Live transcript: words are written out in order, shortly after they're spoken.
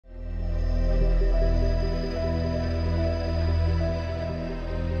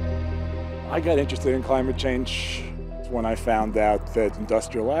I got interested in climate change when I found out that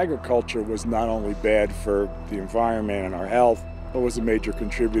industrial agriculture was not only bad for the environment and our health, but was a major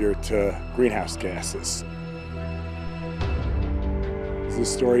contributor to greenhouse gases. There's a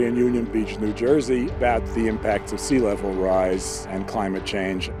story in Union Beach, New Jersey, about the impacts of sea level rise and climate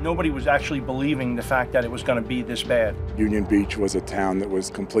change. Nobody was actually believing the fact that it was going to be this bad. Union Beach was a town that was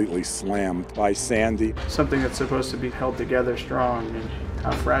completely slammed by Sandy. Something that's supposed to be held together strong, and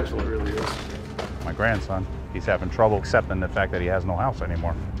how fragile it really is. My grandson, he's having trouble accepting the fact that he has no house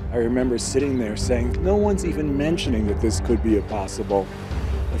anymore. I remember sitting there saying, no one's even mentioning that this could be a possible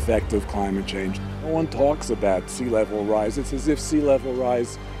effect of climate change. No one talks about sea level rise. It's as if sea level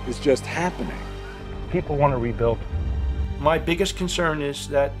rise is just happening. People want to rebuild. My biggest concern is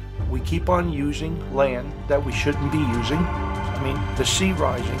that we keep on using land that we shouldn't be using. I mean, the sea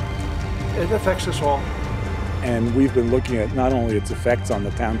rising, it affects us all. And we've been looking at not only its effects on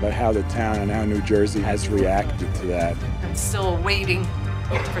the town, but how the town and how New Jersey has reacted to that. I'm still waiting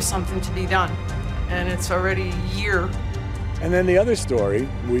for something to be done, and it's already a year. And then the other story,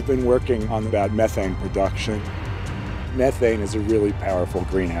 we've been working on about methane production. Methane is a really powerful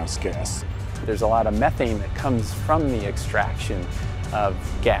greenhouse gas. There's a lot of methane that comes from the extraction of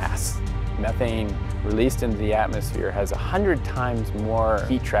gas. Methane released into the atmosphere has 100 times more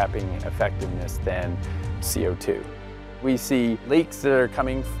heat trapping effectiveness than CO2. We see leaks that are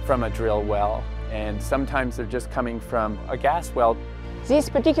coming from a drill well, and sometimes they're just coming from a gas well. This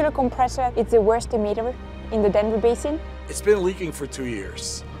particular compressor is the worst emitter in the Denver Basin. It's been leaking for 2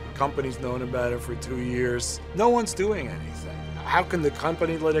 years. Company's known about it for 2 years. No one's doing anything. How can the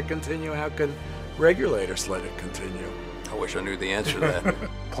company let it continue? How can regulators let it continue? I wish I knew the answer to that.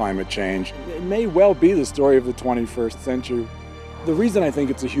 Climate change, it may well be the story of the 21st century. The reason I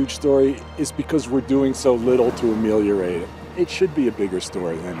think it's a huge story is because we're doing so little to ameliorate it. It should be a bigger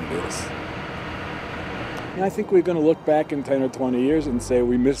story than it is. And I think we're going to look back in 10 or 20 years and say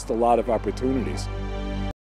we missed a lot of opportunities.